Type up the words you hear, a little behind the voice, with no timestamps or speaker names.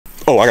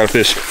Oh, I got a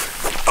fish.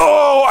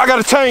 Oh, I got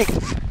a tank.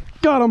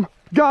 Got him.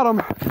 Got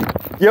him.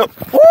 Yep.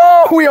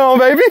 Woo, we on,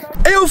 baby.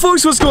 Hey, yo,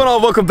 folks, what's going on?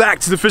 Welcome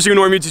back to the Fishing with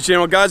Norm YouTube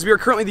channel. Guys, we are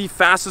currently the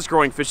fastest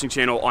growing fishing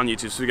channel on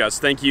YouTube. So, guys,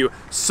 thank you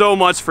so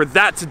much for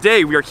that.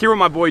 Today, we are here with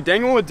my boy,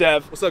 Daniel with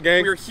Dev. What's up,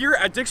 gang? We are here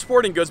at Dick's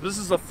Sporting Goods, but this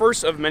is the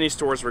first of many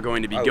stores we're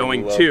going to be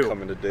going to.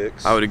 Coming to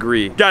Dick's. I would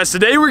agree. Guys,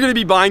 today we're going to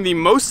be buying the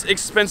most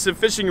expensive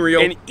fishing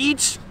reel in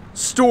each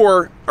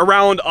store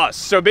around us.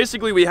 So,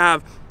 basically, we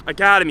have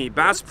Academy,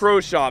 Bass Pro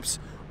Shops,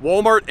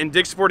 Walmart, and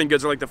Dick's Sporting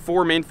Goods are like the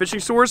four main fishing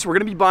stores. We're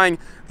gonna be buying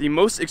the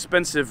most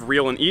expensive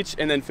reel in each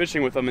and then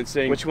fishing with them and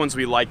saying which ones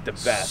we like the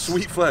best.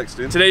 Sweet flex,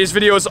 dude. Today's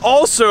video is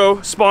also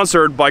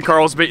sponsored by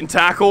Carl's Bait and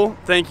Tackle.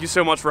 Thank you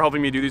so much for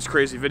helping me do these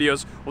crazy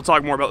videos. We'll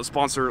talk more about the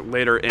sponsor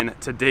later in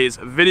today's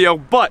video.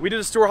 But we did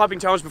a store hopping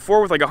challenge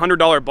before with like a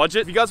 $100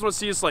 budget. If you guys wanna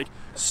see us like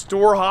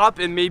store hop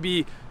and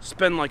maybe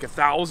spend like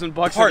 $1,000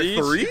 Part at each.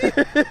 3?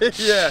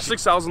 Yeah,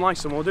 6,000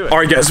 likes and we'll do it. All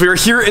right, guys, we are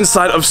here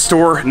inside of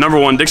store number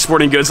 1, Dick's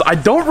Sporting Goods. I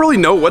don't really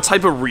know what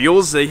type of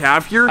reels they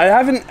have here. I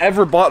haven't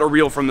ever bought a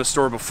reel from the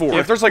store before.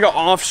 If there's like an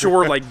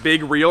offshore like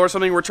big reel or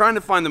something, we're trying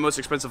to find the most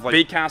expensive like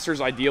bait casters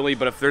ideally,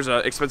 but if there's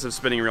an expensive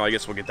spinning reel, I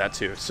guess we'll get that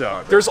too.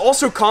 So there's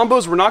also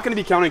combos. We're not going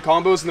to be counting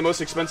combos in the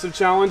most expensive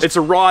challenge. It's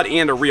a rod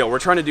and a reel. We're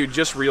trying to do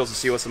just reels to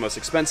see what's the most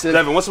expensive.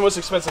 Devin, what's the most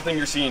expensive thing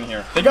you're seeing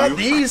here? They got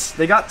these.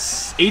 They got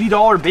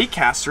 $80 bait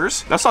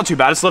casters. That's not too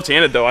bad. It's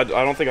left-handed though. I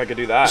don't think I could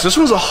do that. So this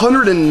one's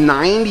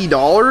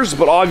 $190,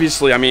 but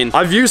obviously, I mean,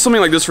 I've used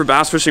something like this for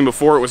bass fishing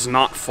before. It was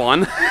not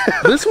fun.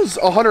 This was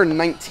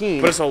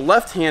 $119, but it's a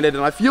left-handed,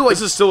 and I feel like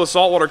this is still a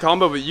saltwater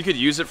combo, but you could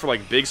use it for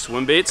like big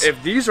swim baits.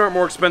 If these aren't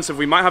more expensive,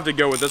 we might have to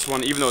go with this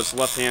one, even though it's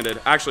left-handed.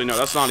 Actually, no,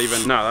 that's not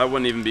even, no, that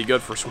wouldn't even be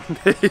good for swim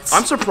baits.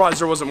 I'm surprised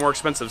there wasn't more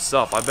expensive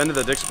stuff. I've been to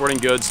the Dick's Sporting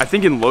Goods, I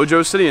think in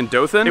Lojo City in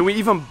Dothan, and we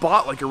even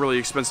bought like a really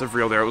expensive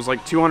reel there. It was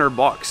like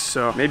 $200,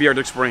 so maybe our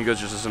Dick's Sporting Goods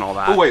just isn't all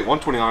that. Oh wait,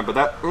 129, but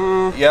that,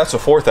 yeah, it's a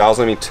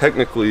 4,000. I mean,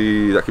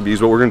 technically that could be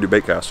used, but we're gonna do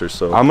bait casters,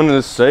 so I'm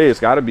gonna say it's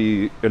gotta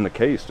be in the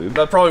case, dude.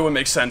 That probably would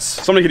make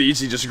sense. Somebody could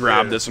easily just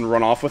grab this and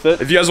run off with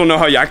it. If you guys don't know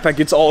how Yak Pack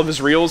gets all of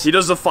his reels, he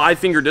does a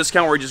 5-finger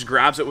discount where he just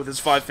grabs it with his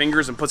 5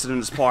 fingers and puts it in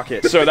his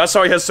pocket. So that's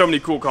how he has so many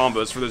cool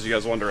combos, for those of you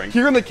guys wondering.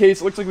 Here in the case,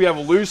 it looks like we have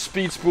a loose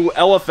speed spool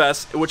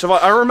LFS, which if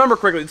I remember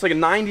correctly, it's like a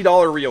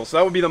 $90 reel, so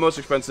that would be the most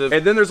expensive.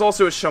 And then there's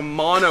also a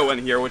Shimano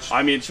in here, which,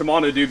 I mean,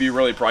 Shimano do be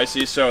really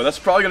pricey, so that's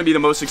probably gonna be the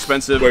most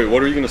expensive. Wait,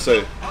 what are you gonna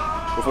say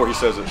before he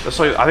says it? That's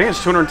like, I think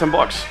it's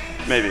 $210,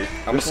 maybe.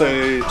 I'm gonna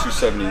say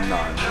 279.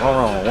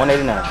 Wrong,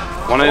 189.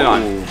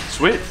 189.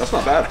 Sweet. That's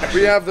not bad.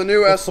 We have the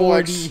new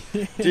SLX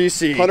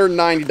DC,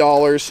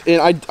 $190,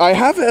 and I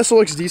have an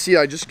SLX DC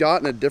I just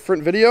got in a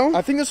different video.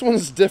 I think this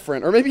one's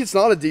different, or maybe it's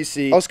not a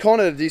DC. I was calling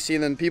it a DC,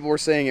 and then people were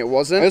saying it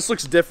wasn't. This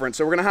looks different,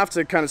 so we're gonna have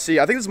to kind of see.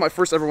 I think this is my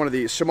first ever one of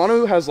these.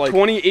 Shimano has like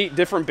 28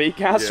 different bait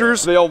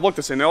casters. Yeah. They all look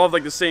the same. They all have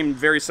like the same,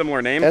 very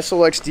similar name.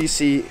 SLX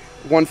DC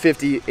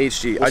 150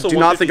 HG. What's I do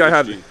not think I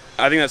have. HG?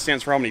 I think that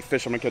stands for how many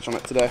fish I'm gonna catch on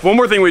it today. One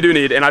more thing we do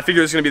need, and I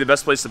figure this is gonna be the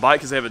best place to buy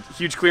because they have a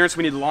huge clearance.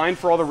 We need line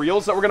for all the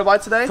reels that we're gonna buy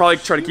today. Probably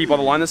try to keep all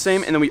the line the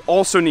same. And then we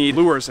also need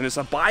lures, and it's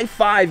a buy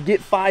 5, get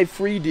 5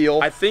 free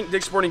deal. I think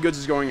Dick's Sporting Goods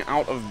is going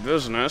out of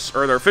business,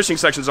 or their fishing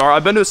sections are.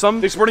 I've been to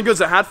some Dick's Sporting Goods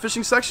that had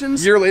fishing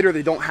sections. A year later,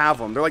 they don't have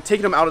them. They're like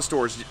taking them out of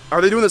stores.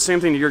 Are they doing the same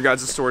thing to your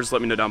guys' stores?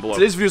 Let me know down below.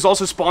 Today's video is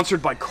also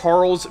sponsored by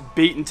Carl's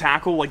Bait and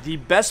Tackle, like the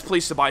best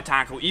place to buy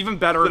tackle. Even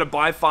better than a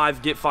buy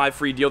 5, get 5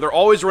 free deal. They're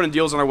always running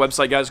deals on our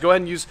website, guys. Go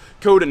ahead and use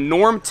code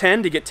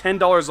NORM10 to get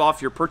 $10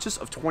 off your purchase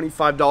of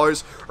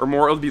 $25 or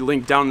more. It'll be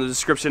linked down in the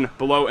description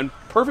below. And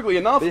perfectly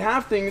enough, they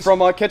have things from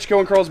Ketchco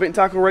and Carl's Bait and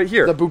Tackle right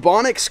here. The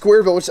bubonic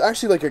square bill, which is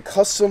actually like a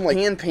custom, like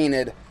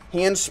hand-painted,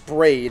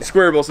 hand-sprayed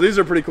square bill. So these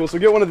are pretty cool. So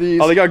get one of these.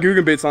 Oh, they got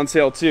Googan baits on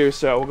sale too,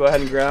 so we'll go ahead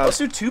and grab. Let's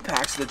do 2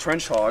 packs of the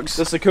trench hogs.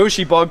 The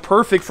Sakoshi bug,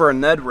 perfect for a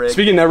Ned rig.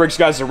 Speaking of Ned rigs,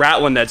 guys, the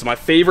Rattling Ned's my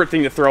favorite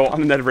thing to throw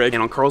on the Ned rig.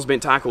 And on Carl's Bait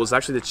and Tackle is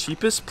actually the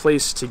cheapest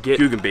place to get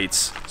Googan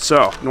baits.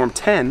 So Norm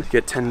 10,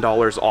 get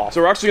 $10 off.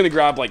 So we're actually gonna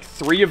grab like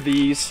 3 of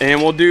these,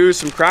 and we'll do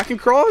some Kraken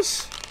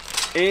craws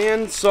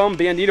and some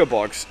bandito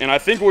bugs, and I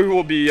think we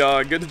will be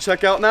good to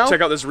check out now.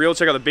 Check out this reel,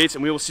 check out the baits,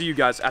 and we will see you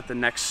guys at the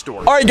next store.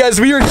 All right, guys,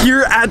 we are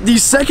here at the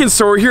second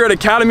store here at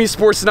Academy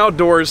Sports and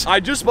Outdoors. I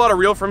just bought a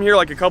reel from here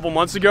like a couple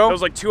months ago. It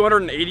was like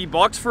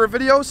 $280 for a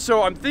video,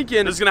 so I'm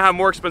thinking this is gonna have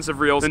more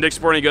expensive reels than Dick's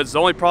Sporting Goods. The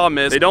only problem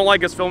is they don't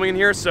like us filming in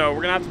here, so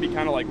we're gonna have to be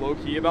kind of like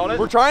low-key about it.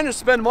 We're trying to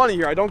spend money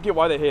here. I don't get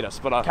why they hate us,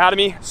 but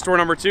Academy, store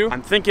number 2,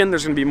 I'm thinking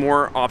there's gonna be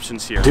more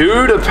options here.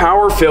 Due to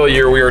power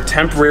failure, we are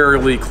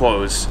temporarily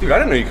closed. Dude, I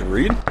didn't know you could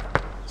read.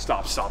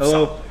 Stop.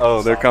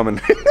 Oh, they're coming.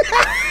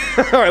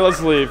 All right,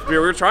 let's leave. We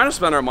were trying to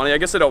spend our money. I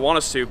guess they don't want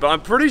us to, but I'm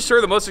pretty sure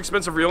the most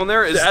expensive reel in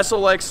there is the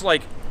SLX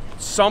like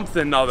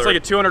something other. It's like a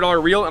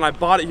 $200 reel, and I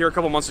bought it here a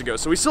couple months ago.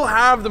 So we still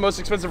have the most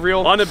expensive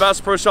reel on the Bass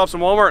Pro Shops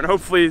and Walmart, and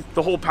hopefully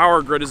the whole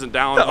power grid isn't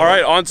down. All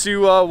right, on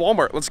to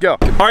Walmart. Let's go.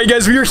 All right,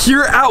 guys, we are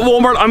here at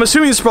Walmart. I'm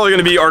assuming this is probably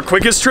gonna be our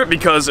quickest trip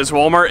because it's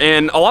Walmart,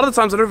 and a lot of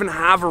the times I don't even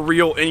have a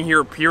reel in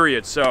here,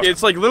 period. So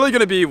it's like literally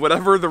gonna be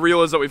whatever the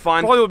reel is that we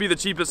find. Probably will be the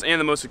cheapest and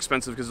the most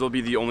expensive because it'll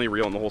be the only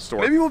reel in the whole store.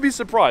 Maybe we'll be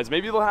surprised.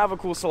 Maybe they'll have a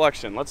cool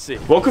selection. Let's see.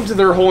 Welcome to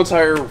their whole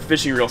entire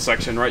fishing reel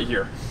section right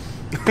here.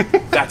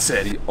 That's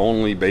it. The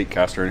only bait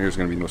caster in here is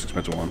going to be the most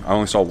expensive one. I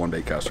only saw one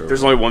bait caster.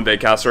 There's only one bait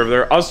caster over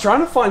there. I was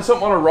trying to find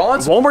something on a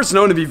rods. Walmart's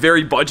known to be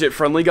very budget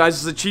friendly, guys.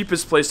 It's the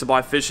cheapest place to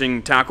buy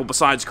fishing tackle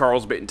besides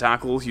Carl's Bait and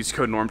Tackle. Use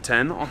code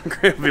NORM10 on the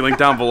grid. It'll be linked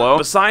down below.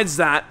 Besides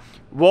that,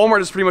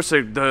 Walmart is pretty much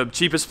the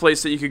cheapest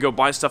place that you could go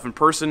buy stuff in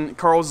person.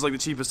 Carl's is like the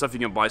cheapest stuff you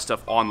can buy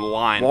stuff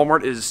online.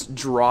 Walmart is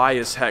dry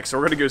as heck, so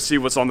we're gonna go see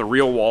what's on the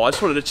reel wall. I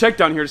just wanted to check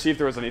down here to see if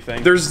there was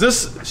anything. There's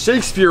this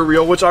Shakespeare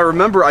reel, which I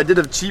remember I did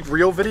a cheap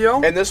reel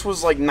video, and this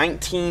was like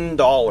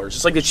 $19.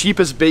 It's like the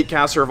cheapest bait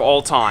caster of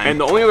all time. And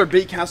the only other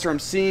bait caster I'm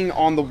seeing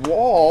on the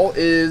wall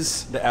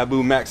is the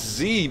Abu Max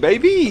Z,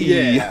 baby.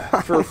 Yeah,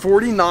 for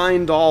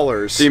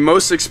 $49. The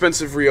most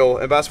expensive reel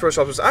at Bass Pro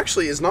Shops was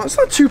actually it's not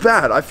too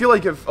bad. I feel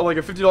like if like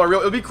a $50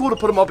 reel, it'd be cool to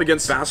put them up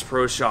against Bass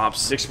Pro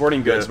Shops, Dick's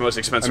Sporting Goods, most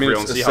expensive reel,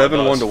 and see how it does.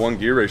 It's a 7:1 to 1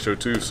 gear ratio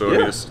too, so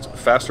it's a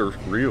faster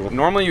reel.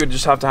 Normally you would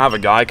just have to have a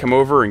guy come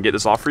over and get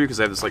this off for you because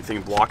they have this like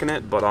thing blocking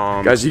it, but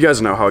guys, you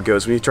guys know how it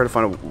goes when you try to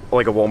find a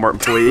Walmart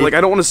employee. Like,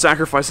 I don't want to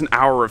sacrifice an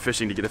hour of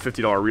fishing to get a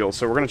 $50 reel,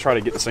 so we're gonna try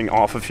to get this thing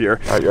off of here.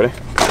 All right, you ready?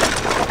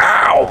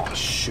 Ow! Oh,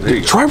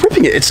 shoot. Try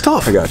ripping it. It's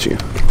tough. I got you.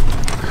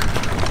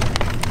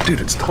 Dude,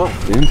 it's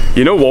tough, dude.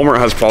 You know Walmart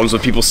has problems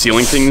with people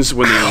stealing things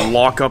when they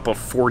lock up a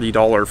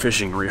 $40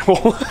 fishing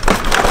reel.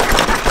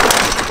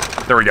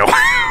 There we go.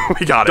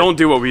 We got it. Don't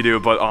do what we do,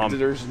 but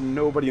there's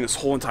nobody in this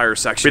whole entire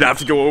section. We'd have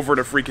to go over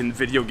to freaking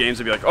video games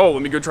and be like, oh,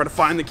 let me go try to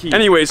find the key.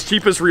 Anyways,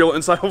 cheapest reel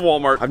inside of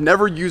Walmart. I've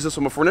never used this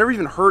one before. Never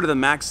even heard of the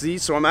Max Z,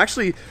 so I'm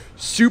actually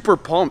super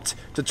pumped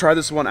to try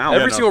this one out.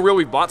 Every single reel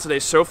we've bought today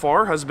so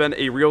far has been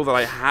a reel that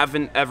I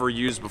haven't ever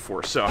used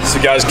before. So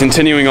guys,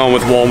 continuing on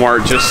with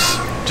Walmart,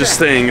 just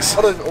things.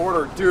 Out of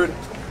order, dude.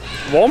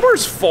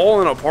 Walmart's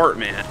falling apart,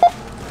 man.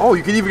 Oh,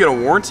 you can even get a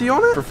warranty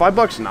on it? For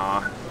 $5?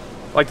 Nah.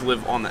 I like to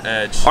live on the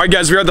edge. All right,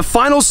 guys, we're at the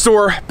final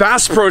store,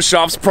 Bass Pro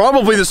Shops,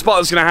 probably the spot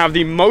that's gonna have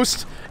the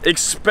most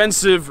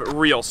expensive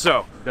reel.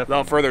 So,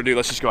 without further ado,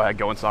 let's just go ahead and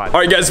go inside. All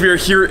right, guys, we are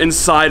here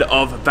inside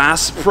of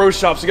Bass Pro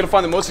Shops. We're gonna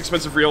find the most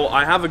expensive reel.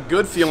 I have a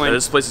good feeling that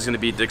this place is gonna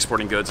be Dick's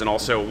Sporting Goods and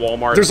also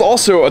Walmart. There's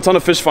also a ton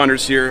of fish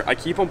finders here. I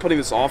keep on putting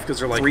this off because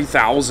they're like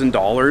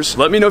 $3,000.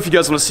 Let me know if you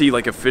guys wanna see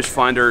like a fish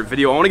finder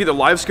video. I wanna get the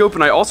live scope,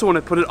 and I also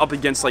wanna put it up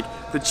against like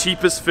the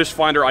cheapest fish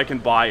finder I can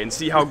buy and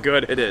see how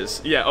good it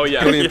is. Yeah, oh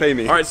yeah. Don't even pay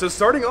me. All right, so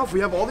starting off,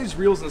 we have all these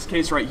reels in this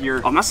case right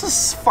here. That's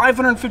a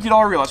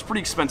 $550 reel. That's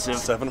pretty expensive.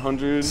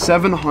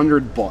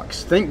 700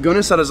 bucks. Thank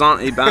goodness that is not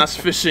a bass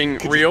fishing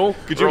reel.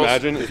 Could you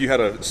imagine if you had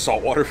a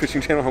saltwater fishing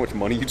channel, how much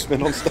money you'd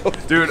spend on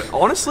stuff? Dude,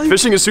 honestly,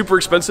 fishing is super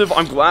expensive.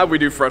 I'm glad we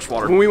do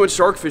freshwater. When we went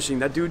shark fishing,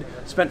 that dude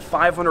spent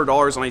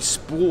 $500 on a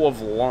spool of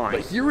line.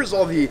 But here is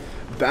all the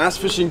bass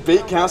fishing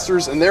bait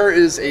casters, and there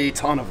is a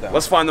ton of them.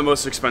 Let's find the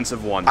most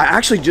expensive one. I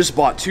actually just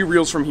bought 2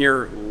 reels from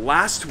here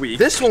last week.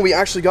 This one we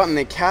actually got in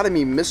the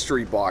Academy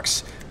mystery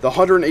box. The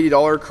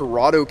 $180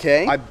 Corrado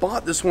K. I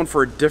bought this one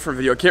for a different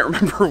video. I can't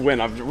remember when.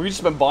 We've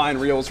just been buying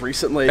reels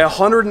recently.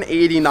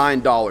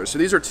 $189. So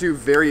these are 2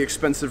 very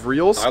expensive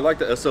reels. I like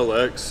the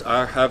SLX.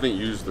 I haven't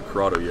used the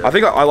Corrado yet. I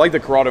think I like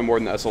the Corrado more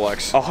than the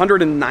SLX.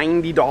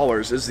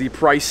 $190 is the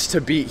price to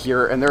beat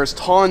here, and there's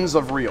tons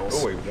of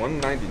reels. Oh wait,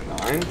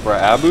 $199 for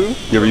Abu?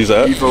 You ever use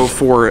that? Revo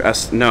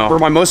 4S. No. For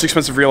my most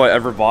expensive reel I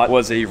ever bought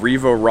was a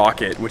Revo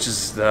Rocket, which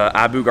is the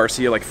Abu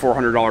Garcia like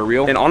 $400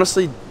 reel. And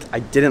honestly, I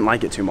didn't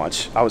like it too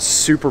much. I was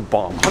super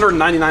bummed.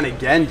 $199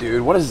 again,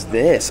 dude. What is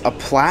this? A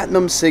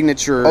platinum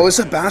signature. Oh, it's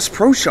a Bass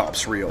Pro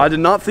Shops reel. I did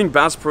not think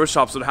Bass Pro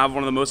Shops would have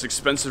one of the most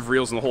expensive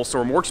reels in the whole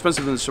store. More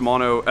expensive than the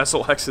Shimano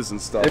SLXs and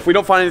stuff. If we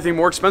don't find anything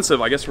more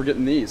expensive, I guess we're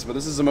getting these. But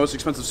this is the most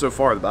expensive so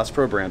far, the Bass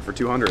Pro brand for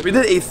 $200. We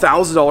did a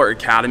 $1,000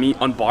 Academy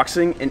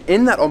unboxing, and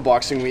in that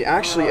unboxing, we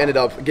actually ended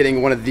up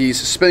getting one of these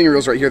spinning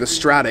reels right here, the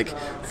Stratic,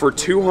 for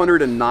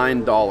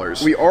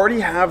 $209. We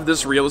already have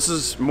this reel. This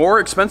is more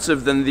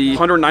expensive than the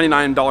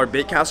 $199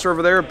 bait caster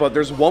over there, but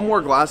there's one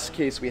more glass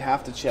case we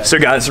have to check. So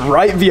guys,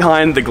 right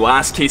behind the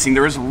glass casing,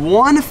 there is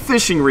one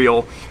fishing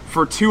reel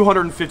for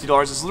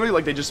 $250. It's literally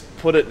like they just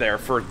put it there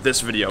for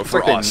this video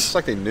for us. It's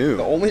like they knew.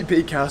 The only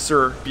bait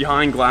caster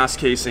behind glass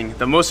casing,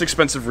 the most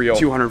expensive reel,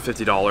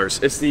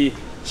 $250. It's the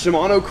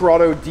Shimano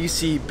Corrado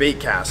DC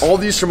bait cast. All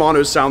these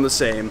Shimanos sound the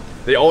same.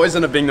 They always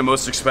end up being the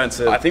most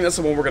expensive. I think that's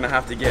the one we're gonna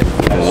have to get.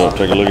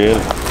 Take a look at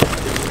it.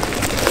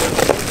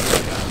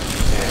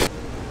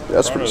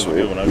 That's pretty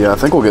sweet. Yeah, I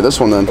think we'll get this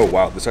one then. Oh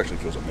wow, this actually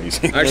feels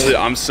amazing. Actually,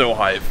 I'm so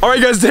hyped. All right,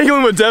 guys,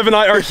 Dangling with Dev and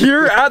I are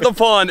here at the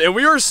pond, and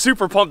we are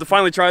super pumped to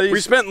finally try these.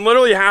 We spent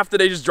literally half the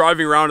day just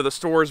driving around to the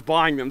stores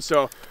buying them,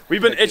 so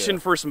We've been itching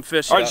for some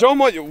fish. All right, show them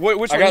which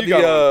one you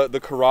got.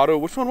 The Corrado.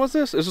 Which one was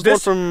this? Is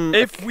this one from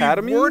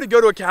Academy? If we were to go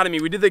to Academy,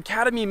 we did the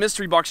Academy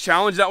Mystery Box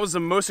Challenge. That was the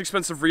most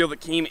expensive reel that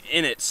came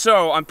in it.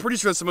 So I'm pretty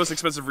sure it's the most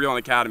expensive reel on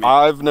Academy.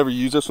 I've never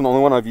used this one. The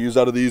only one I've used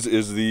out of these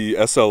is the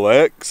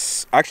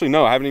SLX. Actually,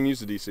 no, I haven't even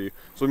used the DC.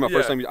 So my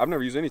first time. I've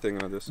never used anything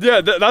out of this.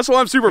 Yeah, that's why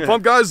I'm super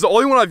pumped, guys. The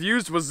only one I've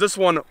used was this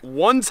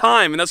one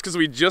time, and that's because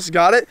we just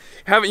got it.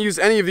 Haven't used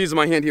any of these in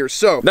my hand here.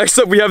 So next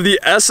up, we have the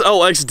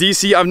SLX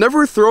DC. I've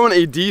never thrown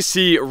a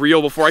DC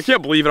reel before. I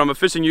can't believe it. I'm a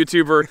fishing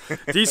YouTuber.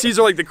 DCs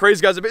are like the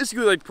crazy guys. It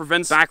basically like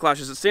prevents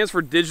backlashes. It stands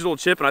for digital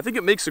chip, and I think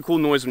it makes a cool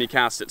noise when you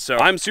cast it. So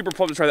I'm super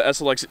pumped to try the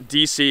SLX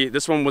DC.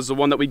 This one was the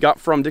one that we got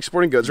from Dick's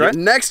Sporting Goods, right?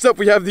 Next up,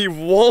 we have the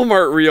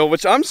Walmart reel,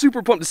 which I'm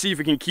super pumped to see if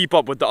we can keep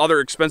up with the other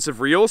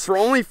expensive reels. For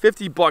only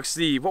 50 bucks,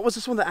 what was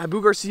this one? The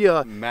Abu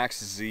Garcia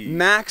Max Z.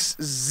 Max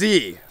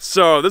Z.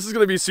 So this is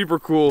gonna be super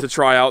cool to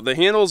try out. The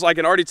handles, I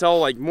can already tell,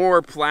 like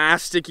more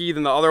plasticky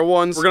than the other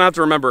ones. We're gonna have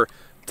to remember,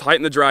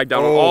 tighten the drag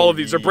down on all of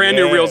these. They're brand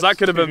new reels. That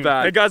could have been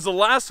bad. Hey guys, the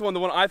last one,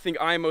 the one I think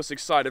I am most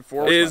excited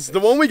for, is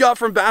the one we got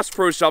from Bass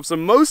Pro Shops, the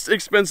most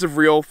expensive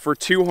reel for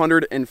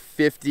 $250.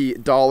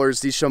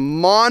 The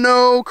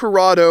Shimano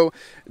Corrado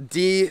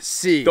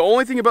DC. The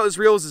only thing about this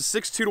reel is the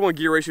 6:2-to-1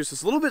 gear ratio, so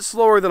it's a little bit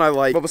slower than I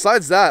like. But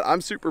besides that,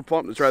 I'm super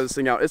pumped to try this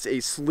thing out. It's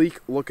a sleek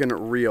looking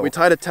reel. We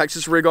tied a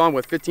Texas rig on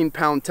with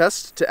 15-pound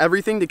test to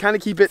everything to kind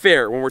of keep it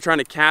fair when we're trying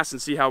to cast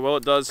and see how well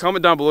it does.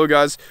 Comment down below,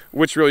 guys,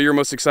 which reel you're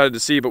most excited to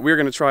see, but we're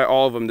going to try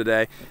all of them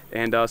today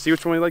and see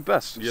which one we like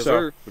best. Yes,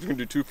 sir. We're going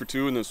to do 2 for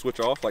 2 and then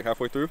switch off like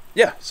halfway through?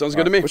 Yeah, sounds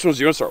good to me. Which ones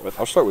do you want to start with?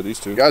 I'll start with these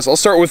two. Guys, I'll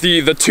start with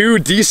the 2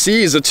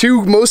 DCs. The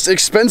 2 most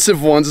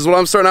expensive ones is what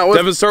I'm starting out with.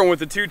 Devin's starting with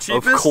the 2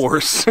 cheapest. Of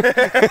course.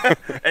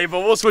 Hey, but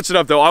we'll switch it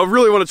up though. I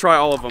really want to try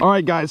all of them. All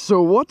right, guys,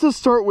 so what to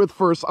start with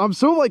first? I'm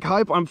so like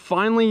hype. I'm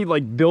finally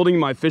like building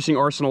my fishing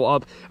arsenal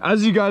up.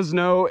 As you guys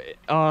know,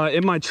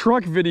 in my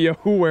truck video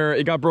where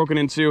it got broken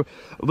into,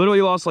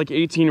 literally lost like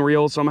 18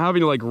 reels. So I'm having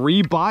to like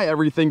rebuy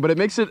everything, but it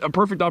makes it a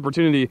perfect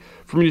opportunity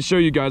for me to show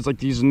you guys like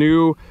these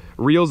new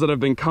reels that have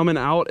been coming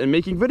out and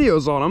making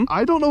videos on them.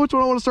 I don't know which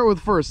one I want to start with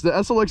first, the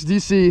SLX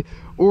DC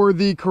or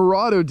the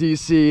Corrado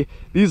DC.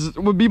 These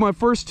would be my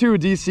first 2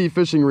 DC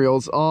fishing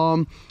reels.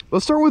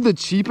 Let's start with the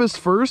cheapest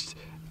first.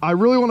 I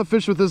really want to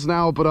fish with this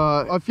now, but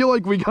I feel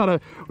like we gotta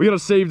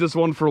save this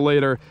one for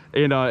later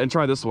and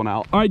try this one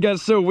out. All right,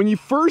 guys. So when you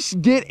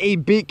first get a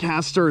bait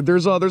caster,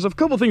 there's a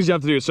couple things you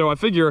have to do. So I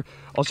figure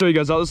I'll show you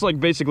guys out. This is like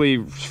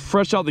basically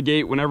fresh out the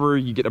gate. Whenever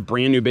you get a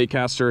brand new bait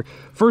caster,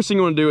 first thing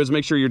you want to do is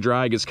make sure your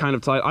drag is kind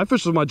of tight. I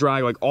fish with my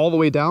drag like all the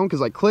way down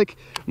because I click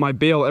my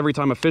bail every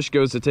time a fish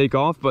goes to take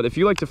off. But if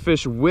you like to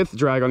fish with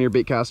drag on your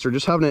bait caster,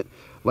 just having it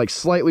like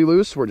slightly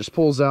loose where it just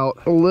pulls out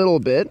a little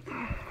bit.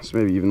 So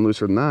maybe even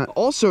looser than that.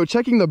 Also,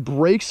 checking the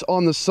brakes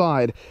on the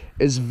side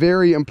is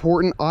very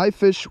important. I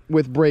fish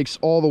with brakes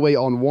all the way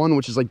on 1,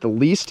 which is like the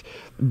least.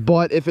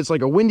 But if it's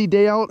like a windy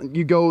day out,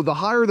 you go, the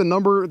higher the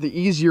number, the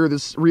easier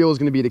this reel is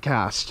going to be to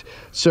cast.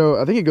 So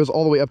I think it goes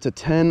all the way up to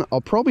 10. I'll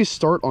probably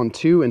start on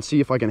 2 and see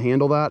if I can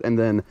handle that, and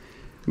then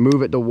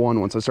move it to 1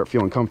 once I start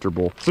feeling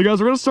comfortable. So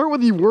guys, we're gonna start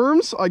with the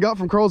worms I got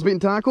from Carl's Bait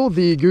and Tackle,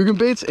 the Guggen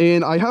baits,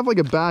 and I have like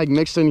a bag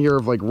mixed in here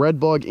of like red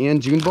bug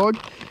and June bug,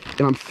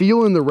 and I'm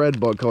feeling the red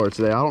bug color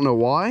today. I don't know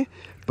why,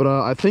 but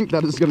I think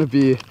that is gonna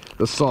be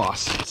the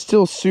sauce. It's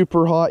still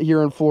super hot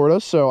here in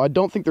Florida, so I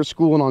don't think they're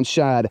schooling on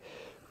shad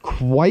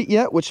quite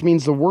yet, which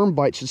means the worm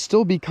bite should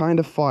still be kind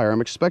of fire. I'm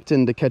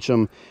expecting to catch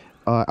them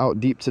out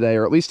deep today,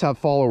 or at least have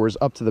followers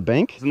up to the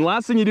bank. And the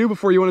last thing you do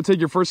before you want to take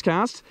your first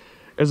cast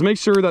is make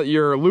sure that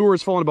your lure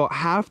is falling about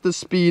half the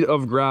speed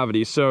of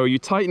gravity. So you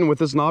tighten with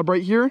this knob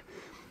right here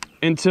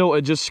until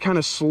it just kind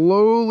of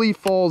slowly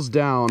falls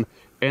down,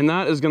 and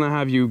that is going to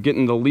have you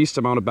getting the least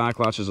amount of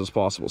backlashes as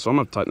possible. So I'm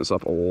going to tighten this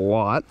up a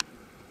lot.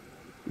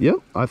 Yep,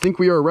 I think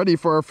we are ready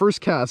for our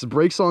first cast.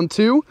 Brakes on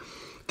 2,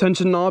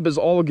 tension knob is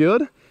all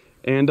good,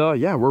 and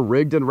yeah, we're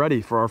rigged and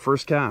ready for our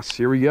first cast.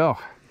 Here we go.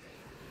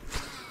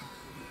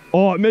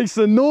 Oh, it makes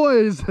a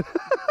noise.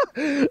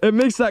 It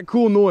makes that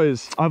cool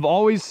noise. I've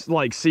always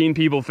like seen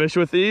people fish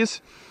with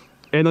these,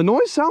 and the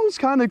noise sounds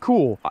kind of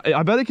cool.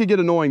 I bet it could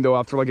get annoying though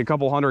after like a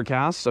couple hundred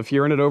casts of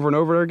hearing it over and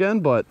over again,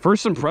 but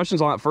first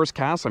impressions on that first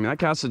cast, I mean, that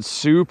casted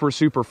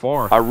super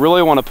far. I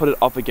really want to put it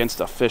up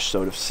against a fish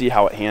though to see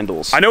how it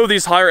handles. I know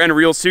these higher end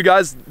reels too,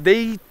 guys,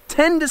 they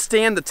tend to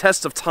stand the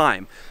test of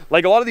time.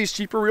 Like a lot of these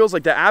cheaper reels,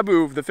 like the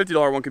Abu, the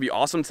 $50 one could be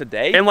awesome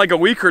today, and like a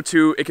week or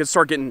two, it could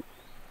start getting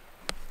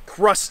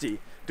crusty.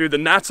 Dude, the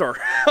gnats are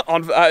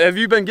on. Have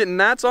you been getting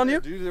gnats on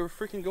you? Dude, they were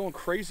freaking going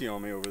crazy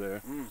on me over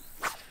there.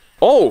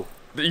 Oh,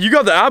 you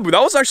got the Abu. That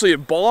was actually a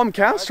bomb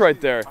cast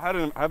right there.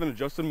 I haven't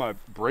adjusted my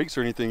brakes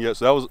or anything yet,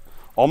 so that was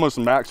almost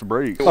max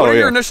brake. What are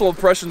your initial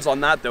impressions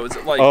on that though? Is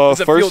it like, does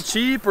it feel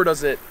cheap, or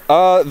does it?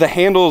 The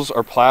handles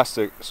are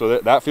plastic, so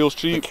that feels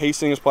cheap. The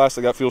casing is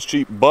plastic, that feels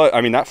cheap. But I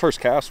mean, that first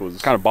cast was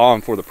kind of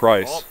bomb for the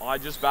price. Well, I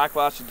just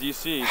backlashed a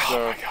DC.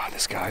 So. Oh my God,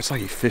 this guy, it's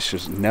like he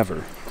fishes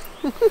never.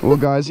 Well,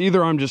 guys,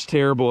 either I'm just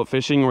terrible at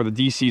fishing or the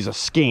DC's a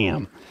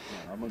scam.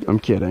 I'm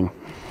kidding.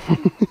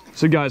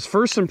 So, guys,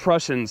 first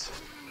impressions.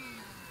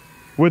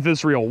 with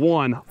this reel.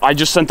 One, I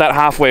just sent that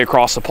halfway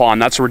across the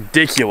pond. That's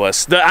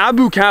ridiculous. The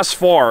Abu casts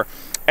far,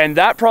 and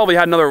that probably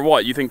had another,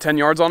 what, you think 10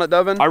 yards on it,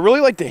 Devin? I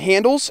really like the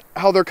handles,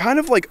 how they're kind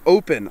of like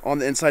open on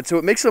the inside, so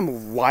it makes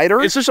them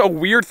lighter. It's just a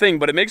weird thing,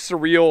 but it makes the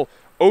reel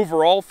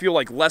overall feel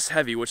like less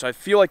heavy, which I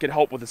feel like could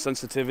help with the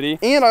sensitivity.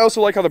 And I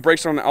also like how the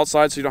brakes are on the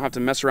outside, so you don't have to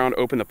mess around,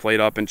 open the plate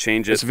up and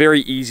change it. It's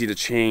very easy to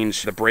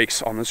change the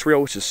brakes on this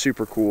reel, which is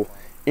super cool.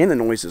 And the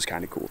noise is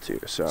kind of cool too.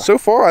 So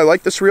far, I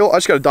like this reel. I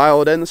just got to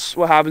dial it in. This is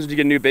what happens when you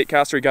get a new bait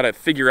caster. You got to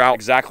figure out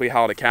exactly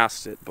how to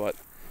cast it. But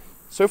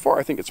so far,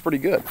 I think it's pretty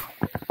good.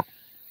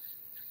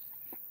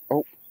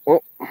 Oh,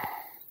 well,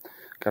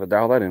 got to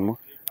dial that in more.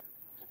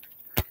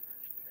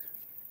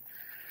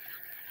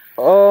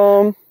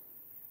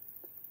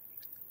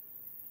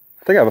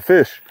 I think I have a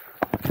fish.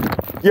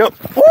 Yep.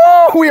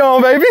 Whoa, we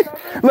on, baby.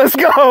 Let's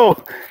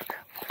go.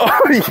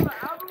 Oh,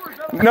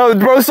 no,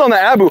 bro, it's on the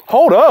Abu.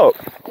 Hold up.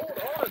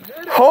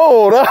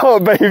 Hold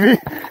up, baby.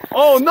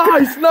 Oh,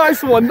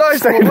 nice one,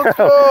 nice one. Let's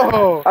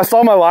go. I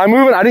saw my line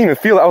moving. I didn't even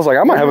feel it. I was like,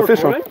 I might have a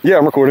fish on. Yeah,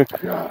 I'm recording.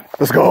 Yeah.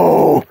 Let's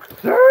go.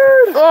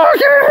 Oh,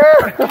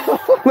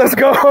 yeah. Let's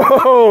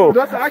go.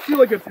 That's actually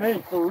like a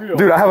tank for real.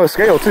 Dude, I have a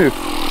scale too.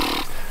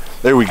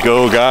 There we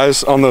go,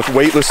 guys. On the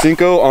weightless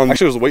Cinco,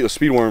 actually it was a weightless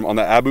speed worm on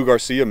the Abu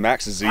Garcia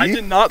Max Z. I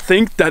did not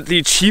think that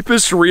the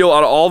cheapest reel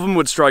out of all of them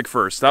would strike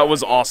first. That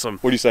was awesome.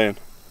 What are you saying?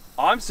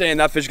 I'm saying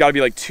that fish got to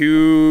be like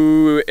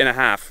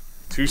 2.5.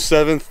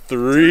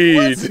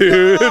 273,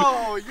 dude.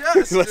 Oh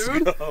yes, let's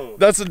go.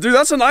 That's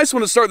a nice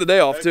one to start the day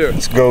off too.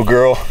 Let's go,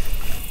 girl.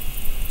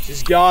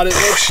 She's got it.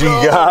 She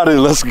got it.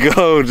 Let's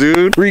go,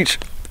 dude. Reach.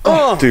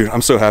 Oh. Dude,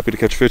 I'm so happy to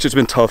catch fish. It's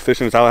been tough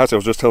fishing in Tallahassee. I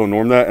was just telling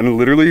Norm that, and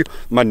literally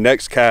my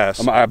next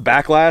cast, I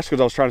backlash because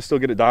I was trying to still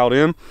get it dialed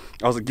in.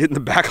 I was like getting the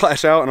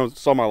backlash out, and I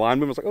saw my line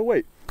move. I was like, oh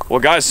wait.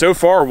 Well, guys, so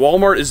far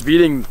Walmart is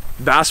beating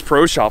Bass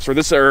Pro Shops, or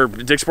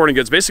Dick's Sporting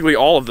Goods, basically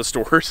all of the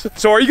stores.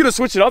 So, are you gonna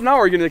switch it up now,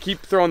 or are you gonna keep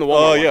throwing the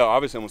Walmart? Oh yeah,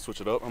 obviously I'm gonna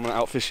switch it up. I'm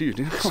gonna outfish you,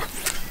 dude.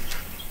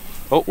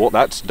 Oh well,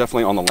 that's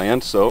definitely on the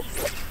land. So,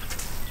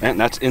 and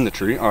that's in the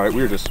tree. All right,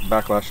 we were just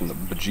backlashing the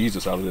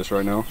bejesus out of this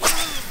right now.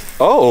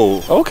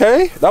 Oh,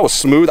 okay. That was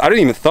smooth. I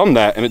didn't even thumb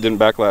that and it didn't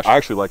backlash. I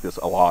actually like this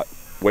a lot.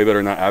 Way better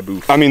than that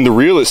Abu. I mean, the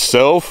reel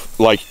itself,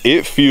 like,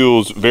 it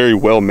feels very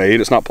well made.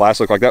 It's not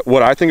plastic like that.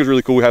 What I think is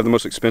really cool, we have the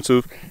most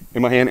expensive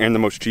in my hand and the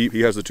most cheap.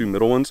 He has the two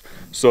middle ones.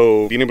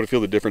 So being able to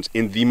feel the difference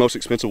in the most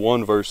expensive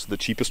one versus the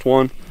cheapest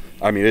one,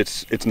 I mean,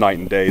 it's night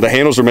and day. The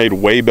handles are made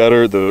way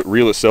better. The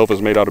reel itself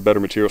is made out of better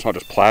material. It's not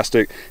just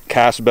plastic.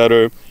 Casts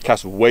better,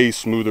 casts way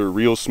smoother,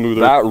 reels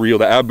smoother. That reel,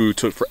 the Abu,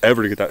 took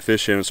forever to get that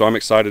fish in. So I'm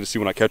excited to see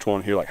when I catch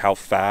one here, like how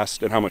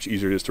fast and how much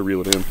easier it is to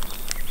reel it in.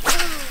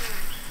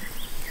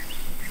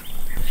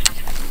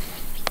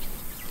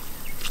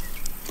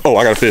 Oh,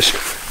 I got a fish.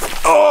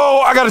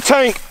 Oh, I got a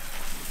tank.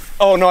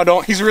 Oh, no, I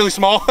don't. He's really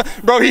small.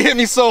 Bro, he hit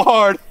me so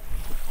hard.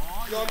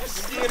 Oh, I'm just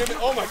seeing him.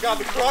 Oh my God,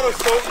 the Corona's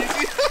so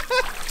easy.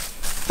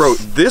 Bro,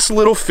 this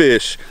little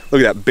fish, look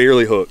at that,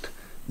 barely hooked.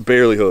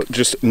 Barely hooked,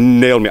 just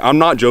nailed me. I'm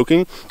not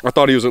joking. I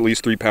thought he was at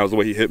least 3 pounds the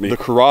way he hit me. The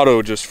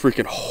Corrado just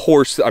freaking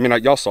horsed. I mean,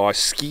 y'all saw, I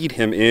skied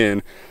him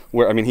in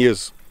where, I mean, he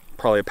is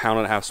probably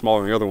 1.5 pounds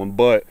smaller than the other one,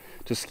 but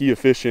to ski a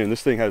fish in,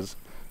 this thing has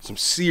some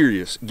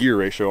serious gear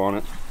ratio on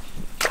it.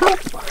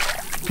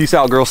 Peace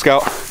out, Girl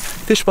Scout.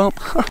 Fish bump.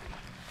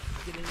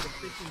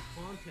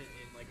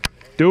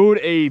 Dude,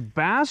 a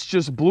bass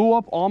just blew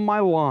up on my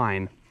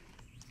line.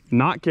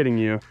 Not kidding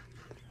you.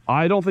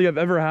 I don't think I've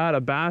ever had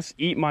a bass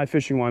eat my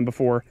fishing line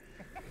before.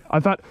 I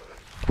thought,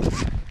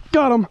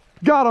 got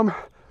him.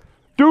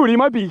 Dude, he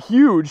might be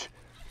huge.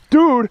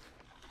 Dude,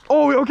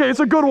 oh, okay, it's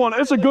a good one.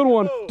 It's a good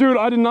one. Dude,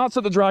 I did not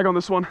set the drag on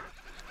this one.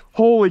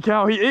 Holy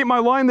cow, he ate my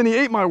line, then he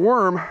ate my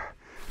worm.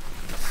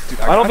 Dude,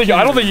 I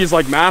don't think he's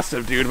like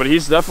massive, dude, but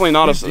he's definitely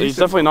not he's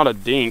definitely not a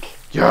dink.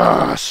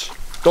 Yes.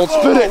 Don't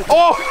spit it.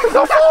 Oh,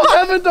 don't fall,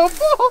 Evan, don't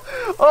fall.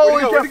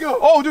 Oh, where'd he go?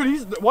 Oh,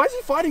 dude, why is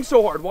he fighting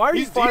so hard? Why are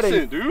you fighting?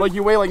 Decent, dude. Like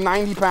you weigh like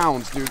 90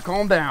 pounds, dude.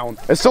 Calm down.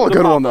 It's still a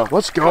good one though.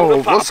 Let's go.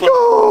 Let's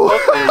go.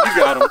 Okay, you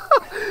got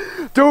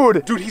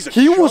him. Dude,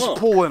 he was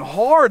pulling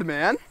hard,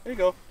 man. There you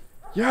go.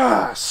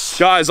 Yes.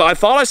 Guys, I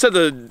thought I said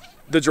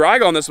the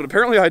drag on this, but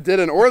apparently I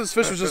didn't, or this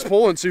fish was just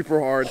pulling super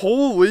hard.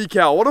 Holy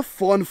cow, what a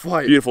fun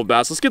fight. Beautiful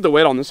bass. Let's get the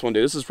weight on this one,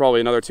 dude. This is probably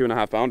another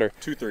 2.5 pounder.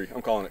 2.3,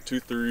 I'm calling it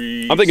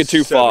 2.3. I'm thinking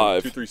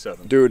 2.5.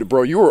 2.37. Dude,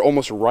 bro, you were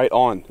almost right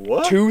on.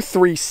 What?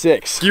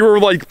 2.36. You were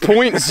like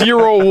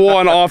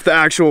 0.01 off the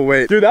actual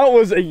weight. Dude, that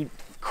was a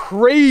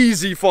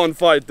crazy fun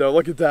fight though.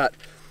 Look at that.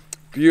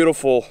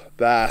 Beautiful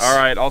bass. All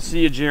right, I'll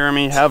see you,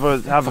 Jeremy. Have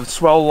a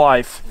swell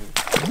life.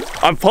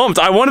 I'm pumped.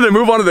 I wanted to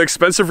move on to the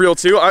expensive reel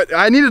too.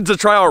 I needed to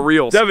try out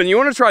reels. Devin, you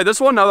want to try this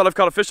one now that I've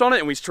caught a fish on it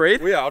and we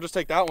trade? Well, yeah, I'll just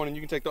take that one and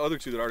you can take the other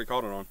two that I already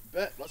caught it on.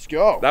 Bet. Let's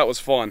go. That was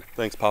fun.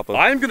 Thanks, Papa.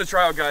 I'm going to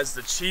try out, guys,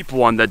 the cheap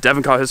one that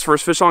Devin caught his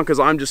first fish on because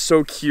I'm just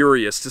so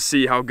curious to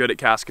see how good it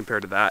casts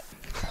compared to that.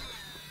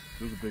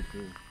 This is a big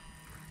thing.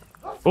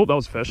 Oh, that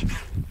was a fish.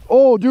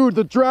 Oh, dude,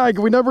 the drag.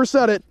 We never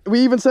said it. We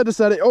even said to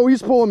set it. Oh,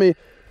 he's pulling me.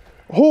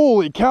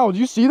 Holy cow, did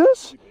you see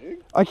this?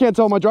 I can't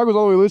tell. My drag was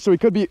all the way loose, so he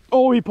could be.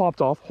 Oh, he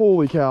popped off.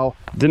 Holy cow.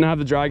 Didn't have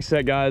the drag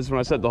set, guys, when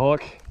I set the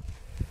hook.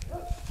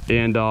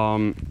 And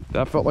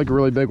That felt like a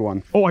really big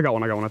one. oh, I got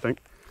one, I think.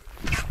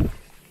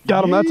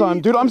 Got him that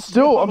time. Dude, I'm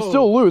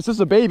still loose. This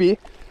is a baby.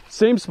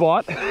 Same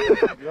spot.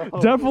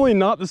 Definitely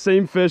not the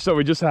same fish that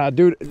we just had,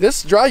 dude.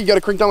 This drag you gotta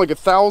crank down like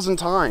 1,000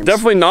 times.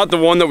 Definitely not the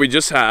one that we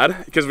just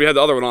had, because we had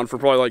the other one on for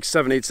probably like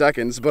 7-8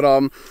 seconds.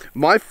 But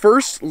my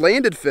first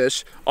landed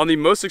fish On the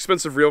most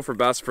expensive reel for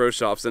Bass Pro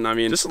Shops, and I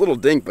mean, just a little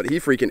dink, but he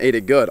freaking ate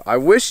it good. I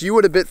wish you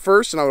would have bit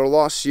first and I would have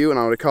lost you and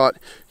I would have caught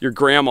your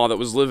grandma that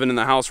was living in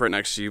the house right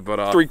next to you, but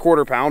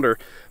 3/4 pounder.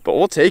 But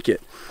we'll take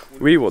it.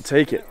 We will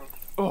take it.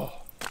 Oh.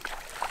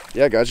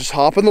 Yeah, guys, just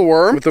hop in the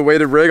worm With the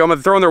weighted rig. I'm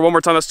gonna throw in there one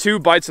more time. That's 2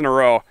 bites in a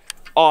row.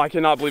 Oh, I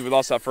cannot believe we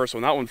lost that first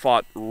one. That one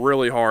fought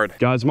really hard.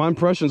 Guys, my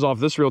impressions off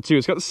this reel too.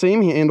 It's got the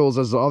same handles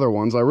as the other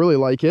ones. I really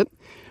like it.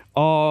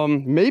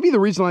 Maybe the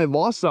reason I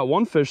lost that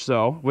one fish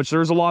though, which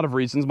there's a lot of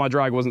reasons, my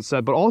drag wasn't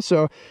set, but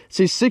also it's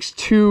a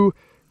 6:2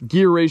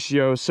 gear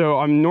ratio. So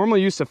I'm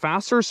normally used to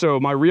faster,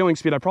 so my reeling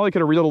speed, I probably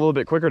could have reeled a little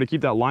bit quicker to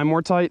keep that line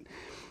more tight.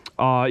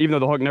 Even though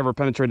the hook never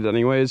penetrated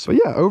anyways. But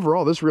yeah,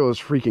 overall, this reel is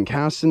freaking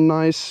casting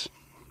nice.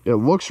 It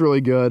looks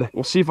really good.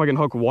 We'll see if I can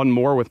hook one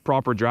more with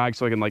proper drag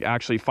so I can like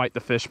actually fight the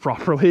fish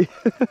properly.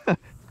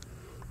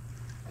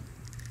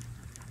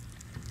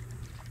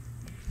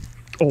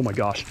 Oh my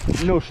gosh.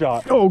 No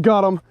shot. Oh,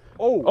 got him.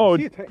 Oh,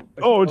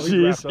 Oh,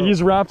 jeez.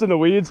 He's wrapped in the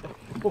weeds.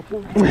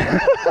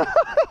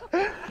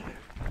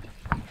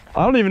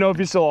 I don't even know if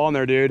he's still on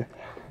there, dude.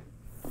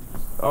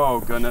 Oh,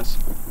 goodness.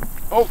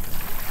 Oh,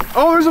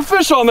 there's a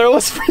fish on there.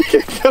 Let's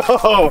freaking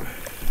go.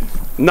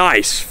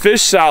 Nice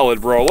fish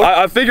salad, bro.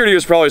 I figured he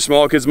was probably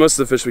small because most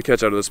of the fish we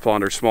catch out of this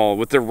pond are small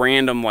with the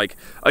random like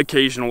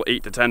occasional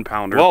 8 to 10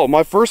 pounder. Well,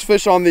 my first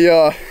fish on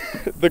the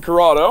the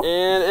Corrado,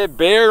 and it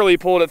barely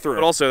pulled it through.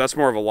 But also that's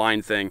more of a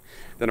line thing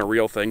than a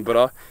real thing.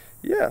 But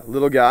yeah,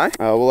 little guy.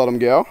 We'll let him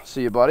go.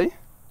 See you, buddy.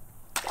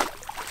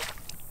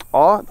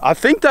 I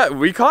think that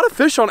we caught a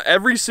fish on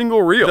every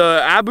single reel.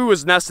 The Abu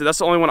was nested. That's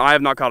the only one I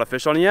have not caught a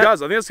fish on yet.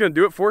 Guys, I think that's gonna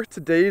do it for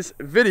today's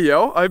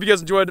video. I hope you guys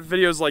enjoyed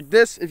videos like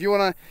this. If you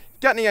wanna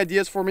got any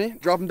ideas for me,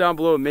 drop them down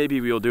below and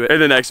maybe we'll do it in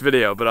the next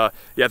video. But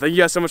yeah, thank you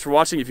guys so much for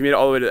watching. If you made it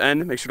all the way to the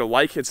end, make sure to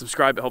like and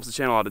subscribe. It helps the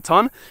channel out a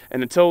ton.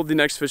 And until the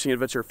next fishing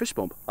adventure, fish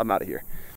bump, I'm out of here.